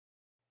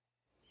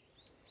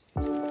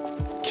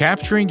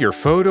Capturing your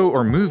photo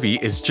or movie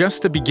is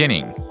just the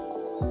beginning.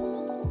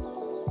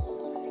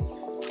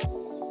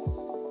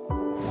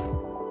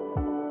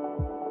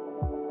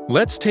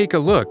 Let's take a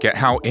look at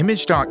how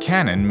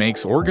image.canon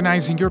makes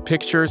organizing your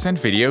pictures and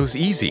videos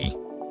easy.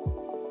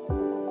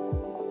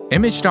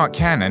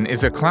 Image.canon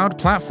is a cloud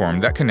platform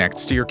that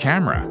connects to your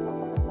camera.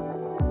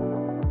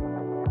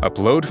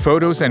 Upload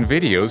photos and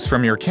videos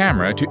from your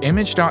camera to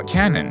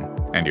image.canon,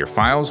 and your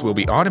files will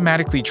be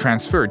automatically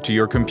transferred to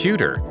your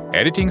computer,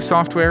 editing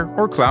software,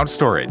 or cloud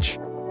storage.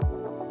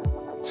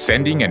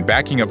 Sending and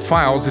backing up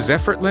files is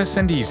effortless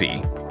and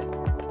easy.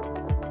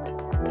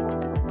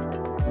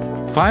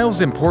 Files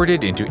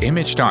imported into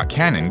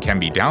image.canon can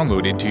be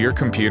downloaded to your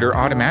computer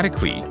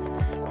automatically,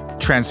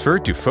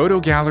 transferred to photo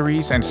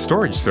galleries and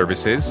storage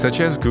services such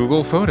as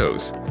Google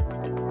Photos,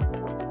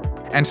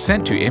 and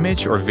sent to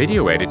image or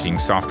video editing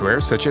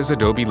software such as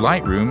Adobe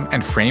Lightroom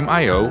and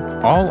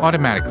Frame.io, all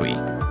automatically.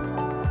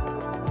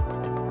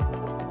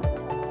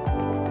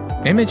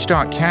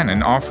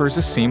 Image.canon offers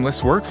a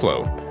seamless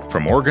workflow,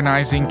 from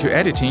organizing to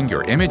editing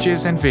your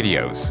images and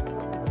videos.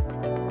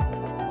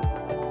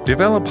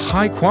 Develop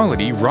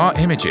high-quality raw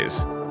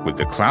images with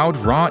the Cloud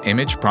Raw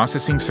Image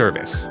Processing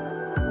Service.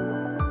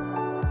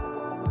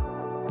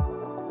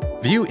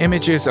 View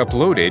images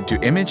uploaded to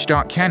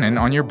image.canon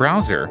on your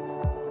browser,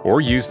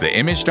 or use the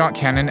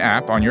image.canon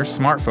app on your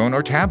smartphone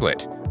or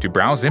tablet to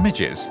browse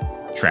images,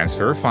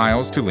 transfer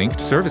files to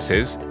linked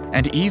services,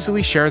 and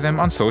easily share them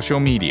on social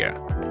media.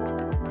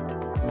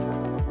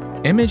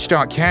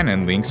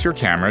 Image.canon links your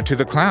camera to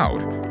the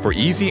cloud for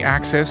easy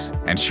access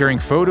and sharing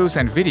photos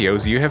and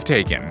videos you have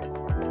taken.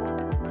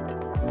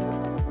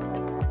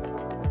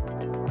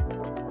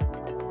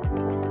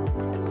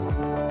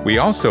 We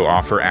also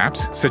offer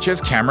apps such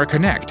as Camera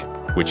Connect,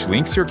 which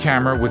links your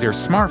camera with your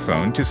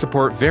smartphone to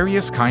support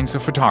various kinds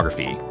of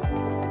photography.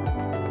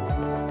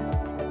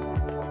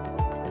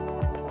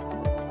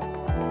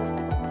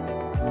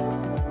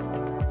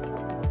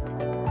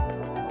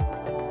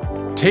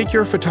 Take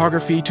your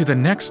photography to the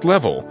next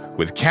level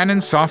with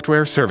Canon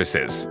software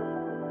services.